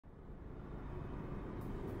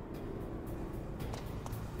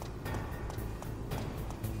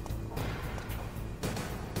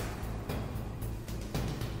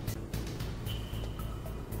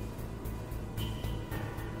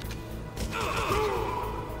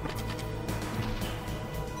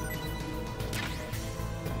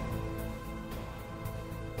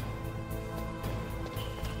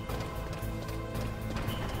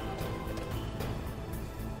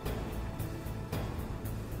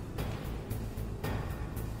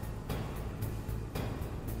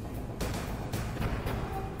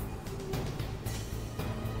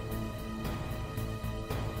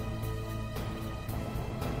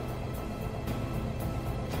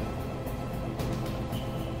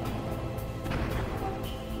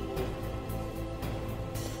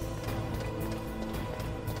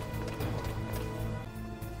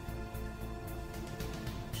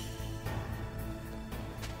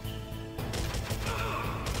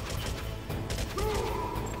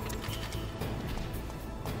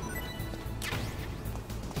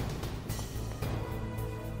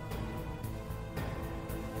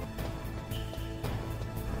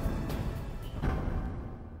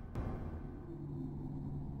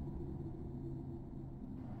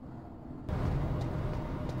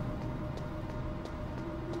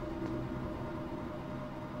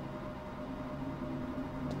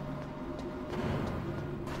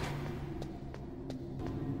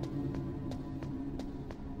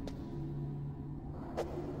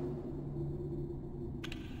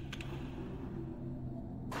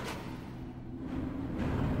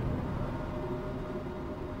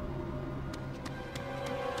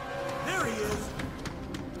is.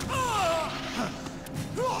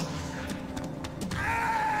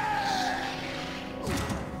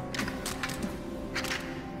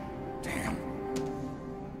 Damn.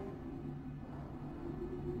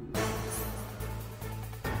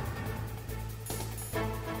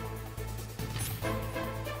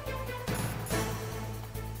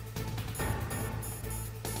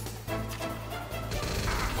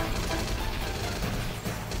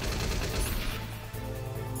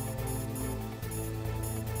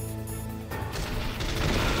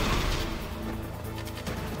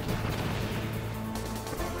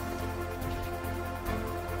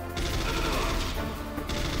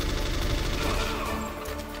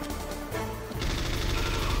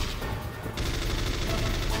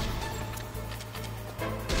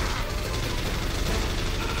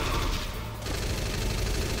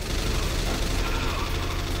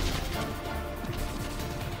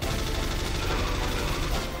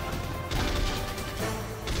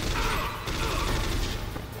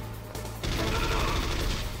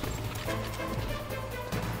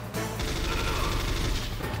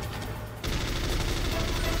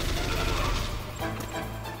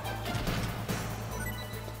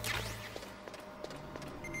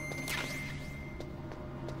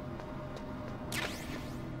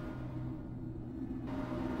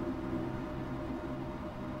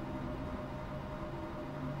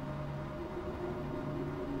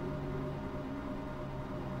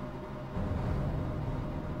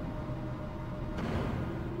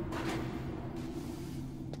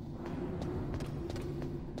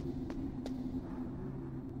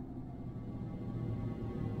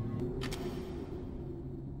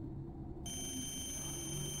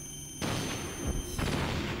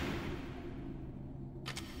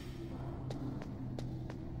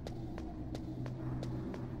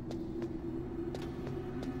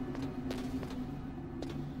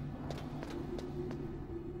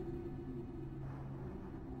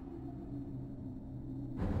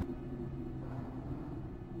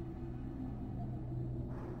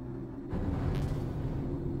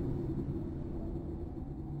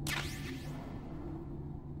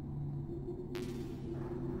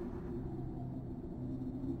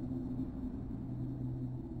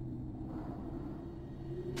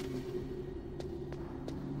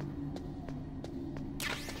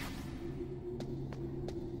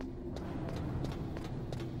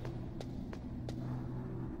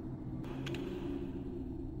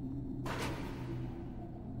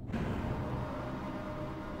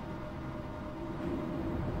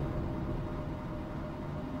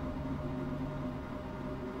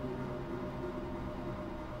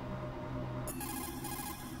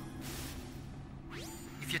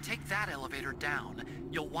 If you take that elevator down,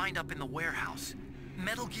 you'll wind up in the warehouse.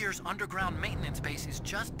 Metal Gear's underground maintenance base is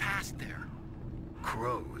just past there.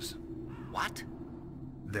 Crows. What?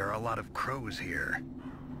 There are a lot of crows here.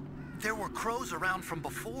 There were crows around from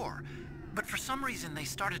before, but for some reason they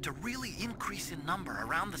started to really increase in number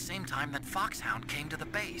around the same time that FOX-HOUND came to the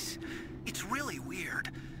base. It's really weird.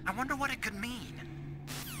 I wonder what it could mean.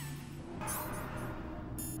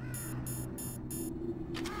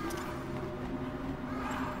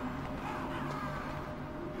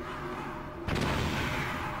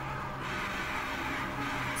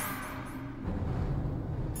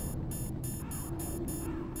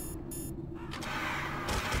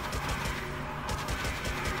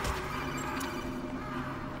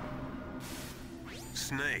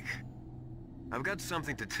 Snake, I've got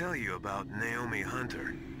something to tell you about Naomi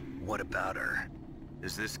Hunter. What about her?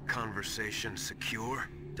 Is this conversation secure?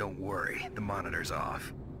 Don't worry, the monitor's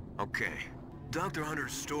off. Okay. Dr.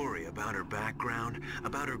 Hunter's story about her background,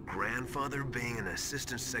 about her grandfather being an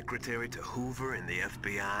assistant secretary to Hoover in the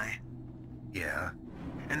FBI. Yeah?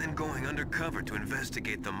 And then going undercover to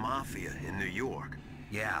investigate the Mafia in New York.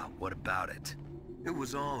 Yeah, what about it? It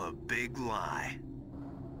was all a big lie.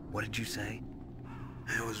 What did you say?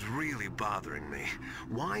 It was really bothering me.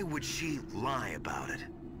 Why would she lie about it?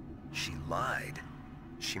 She lied.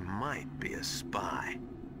 She might be a spy.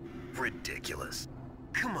 Ridiculous.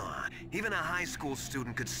 Come on, even a high school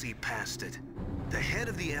student could see past it. The head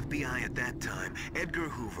of the FBI at that time, Edgar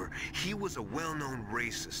Hoover, he was a well-known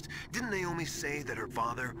racist. Didn't Naomi say that her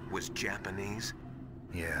father was Japanese?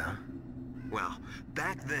 Yeah. Well,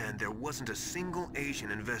 back then, there wasn't a single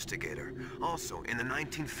Asian investigator. Also, in the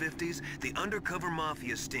 1950s, the undercover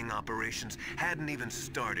mafia sting operations hadn't even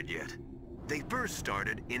started yet. They first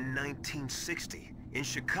started in 1960, in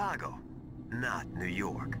Chicago, not New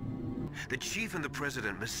York. The chief and the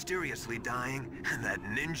president mysteriously dying, and that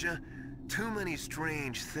ninja, too many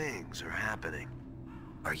strange things are happening.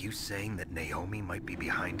 Are you saying that Naomi might be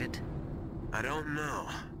behind it? I don't know.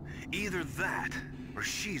 Either that, or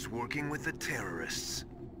she's working with the terrorists.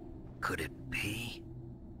 Could it be?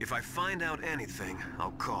 If I find out anything,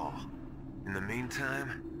 I'll call. In the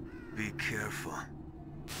meantime, be careful.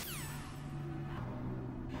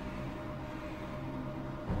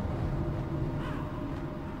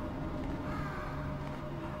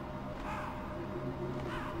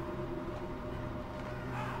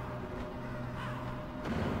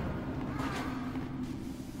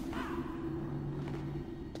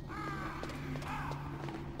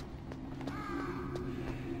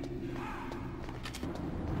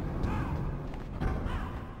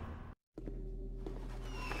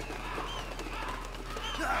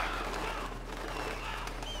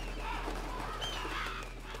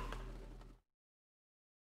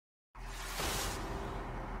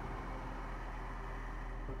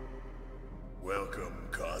 Welcome,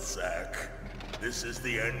 Cossack. This is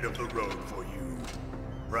the end of the road for you.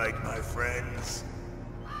 Right, my friends?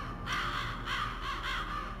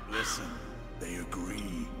 Listen, they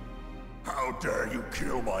agree. How dare you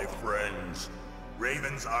kill my friends?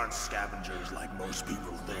 Ravens aren't scavengers like most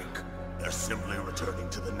people think. They're simply returning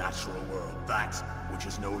to the natural world, that which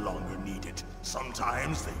is no longer needed.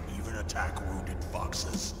 Sometimes they even attack wounded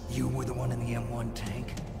foxes. You were the one in the M1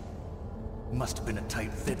 tank? Must have been a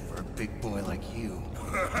tight fit for a big boy like you.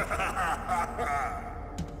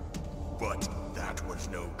 But that was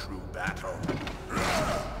no true battle.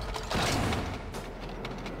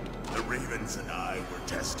 The Ravens and I were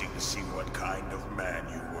testing to see what kind of man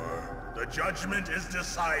you were. The judgment is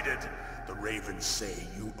decided. The Ravens say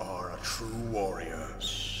you are a true warrior.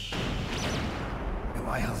 Am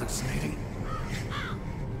I hallucinating?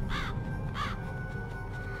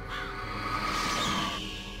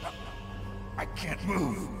 I can't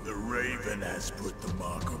move. The Raven has put the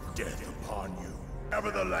mark of death upon you.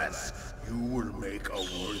 Nevertheless, you will make a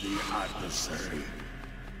worthy adversary.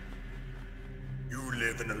 You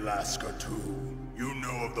live in Alaska too. You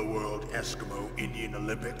know of the World Eskimo Indian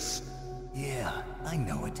Olympics? Yeah, I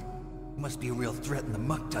know it. Must be a real threat in the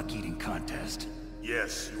muck duck eating contest.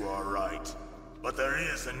 Yes, you are right. But there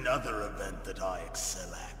is another event that I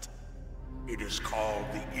excel at. It is called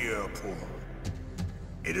the Ear Pull.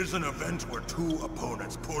 It is an event where two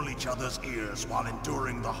opponents pull each other's ears while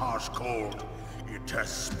enduring the harsh cold. It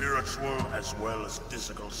tests spiritual as well as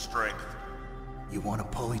physical strength. You want to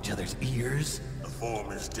pull each other's ears? The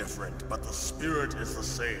form is different, but the spirit is the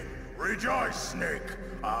same. Rejoice, Snake!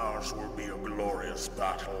 Ours will be a glorious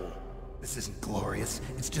battle. This isn't glorious.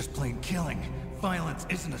 It's just plain killing. Violence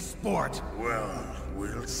isn't a sport. Well,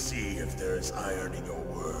 we'll see if there's iron in your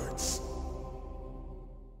words.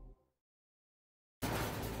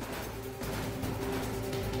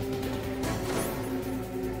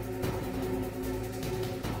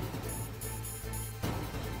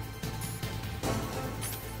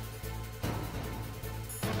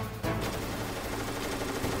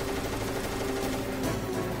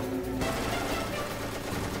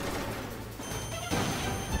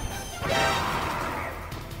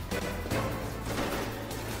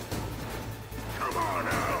 Come on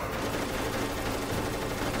now!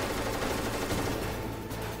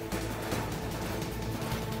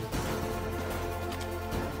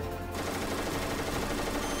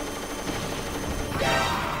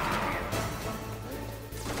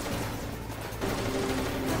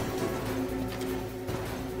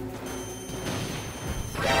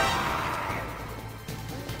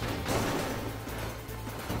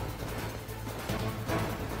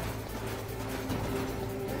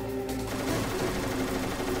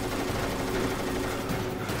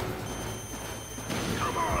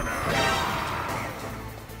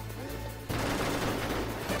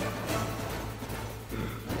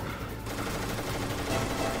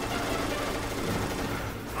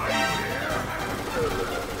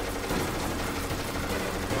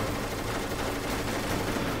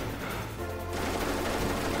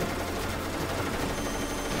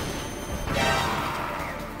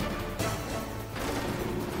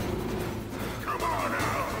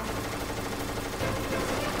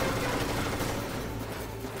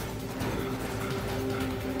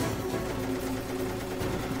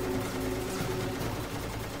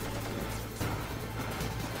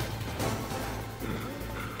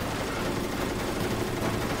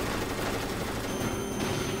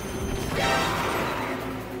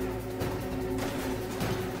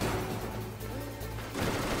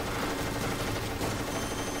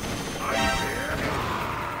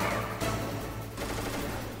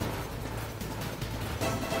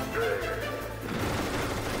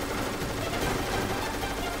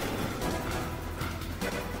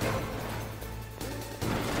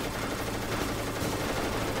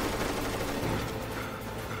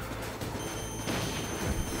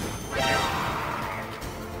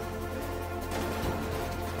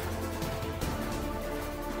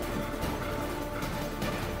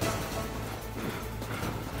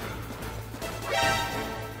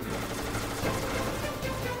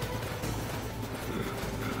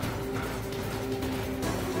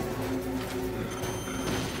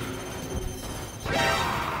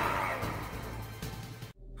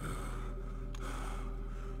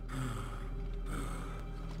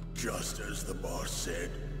 Just as the boss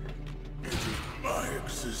said, it is my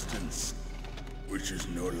existence which is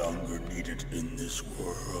no longer needed in this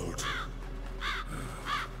world.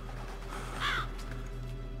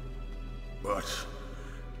 But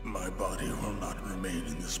my body will not remain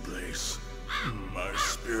in this place. My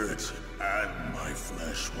spirit and my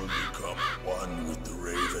flesh will become one with the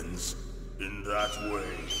ravens. In that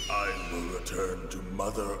way, I will return to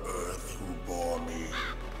Mother Earth who bore me.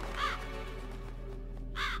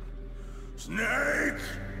 Snake!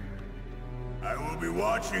 I will be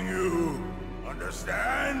watching you.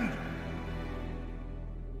 Understand?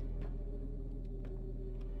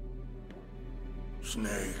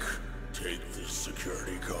 Snake, take this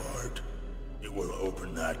security card. It will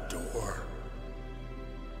open that door.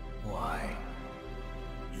 Why?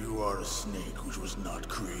 You are a snake which was not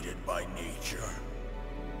created by nature.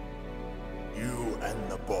 You and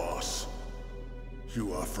the boss.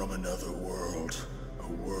 You are from another world.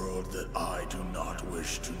 A world that I do not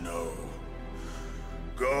wish to know.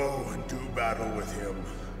 Go and do battle with him.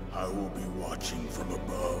 I will be watching from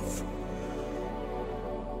above.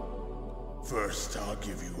 First, I'll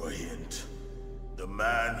give you a hint. The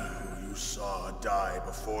man who you saw die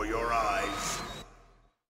before your eyes.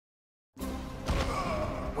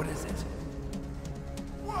 What is it?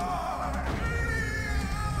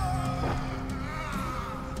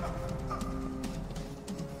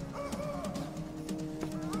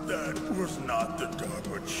 That was not the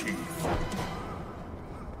DARPA chief.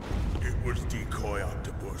 It was Decoy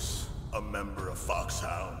Octopus, a member of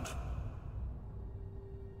FOX-HOUND.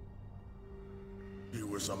 He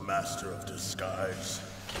was a master of disguise.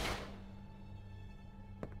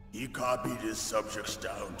 He copied his subjects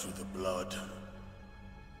down to the blood.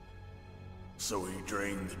 So he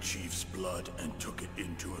drained the chief's blood and took it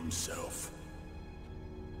into himself.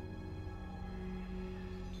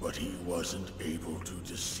 But he wasn't able to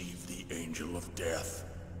deceive the Angel of Death.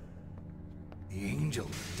 The Angel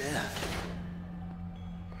of Death?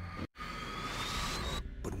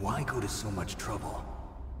 But why go to so much trouble?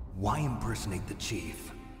 Why impersonate the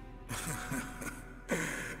chief?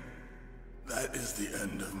 That is the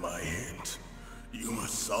end of my hint. You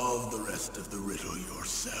must solve the rest of the riddle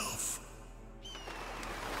yourself.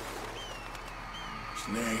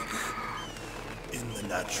 Snake, in the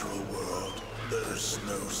natural world, there's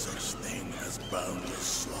no such thing as boundless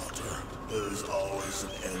slaughter. There's always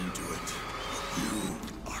an end to it. But you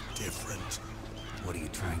are different. What are you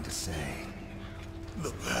trying to say?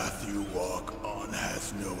 The path you walk on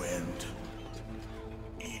has no end.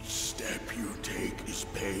 Each step you take is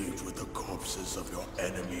paved with the corpses of your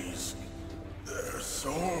enemies. Their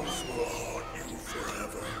souls will haunt you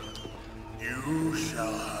forever. You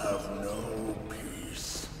shall have no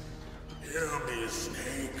peace. Hear me,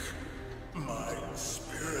 Snake. My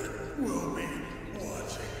spirit will be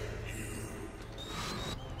watching you.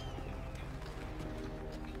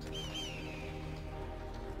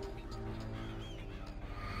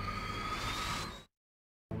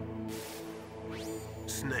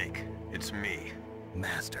 Snake, it's me.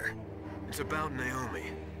 Master. It's about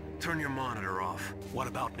Naomi. Turn your monitor off. What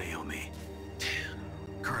about Naomi?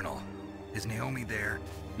 Colonel, is Naomi there?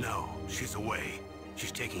 No, she's away.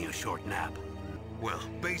 She's taking a short nap. Well,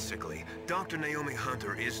 basically, Dr. Naomi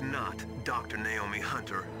Hunter is not Dr. Naomi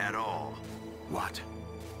Hunter at all. What?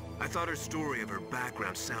 I thought her story of her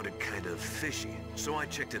background sounded kind of fishy, so I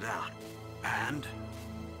checked it out. And?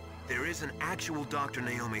 There is an actual Dr.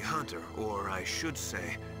 Naomi Hunter, or I should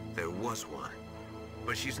say, there was one.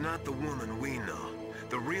 But she's not the woman we know.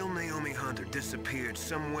 The real Naomi Hunter disappeared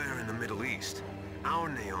somewhere in the Middle East. Our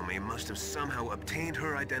Naomi must have somehow obtained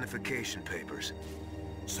her identification papers.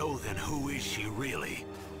 So then who is she really?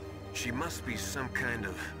 She must be some kind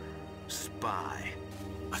of spy.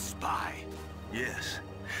 A spy? Yes.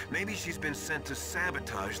 Maybe she's been sent to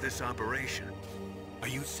sabotage this operation. Are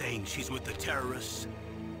you saying she's with the terrorists?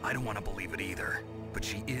 I don't want to believe it either, but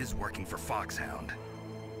she is working for FOX-HOUND.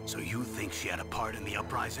 So you think she had a part in the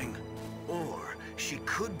uprising? Or she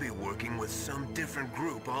could be working with some different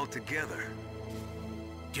group altogether.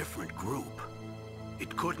 Different group?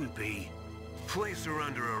 It couldn't be... Place her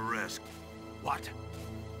under arrest. What?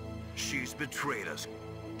 She's betrayed us.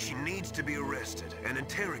 She needs to be arrested and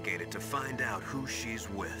interrogated to find out who she's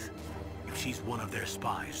with. If she's one of their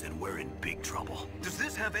spies, then we're in big trouble. Does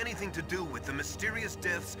this have anything to do with the mysterious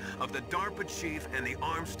deaths of the DARPA chief and the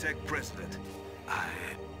Arms Tech president? I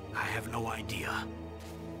have no idea.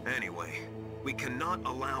 Anyway, we cannot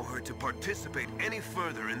allow her to participate any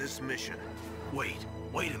further in this mission. Wait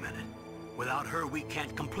a minute. Without her, we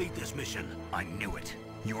can't complete this mission. I knew it.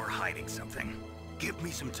 You're hiding something. Give me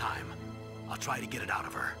some time. I'll try to get it out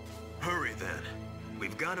of her. Hurry then.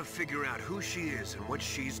 We've gotta figure out who she is and what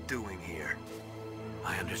she's doing here.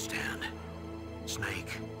 I understand.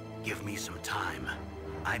 Snake, give me some time.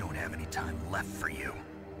 I don't have any time left for you.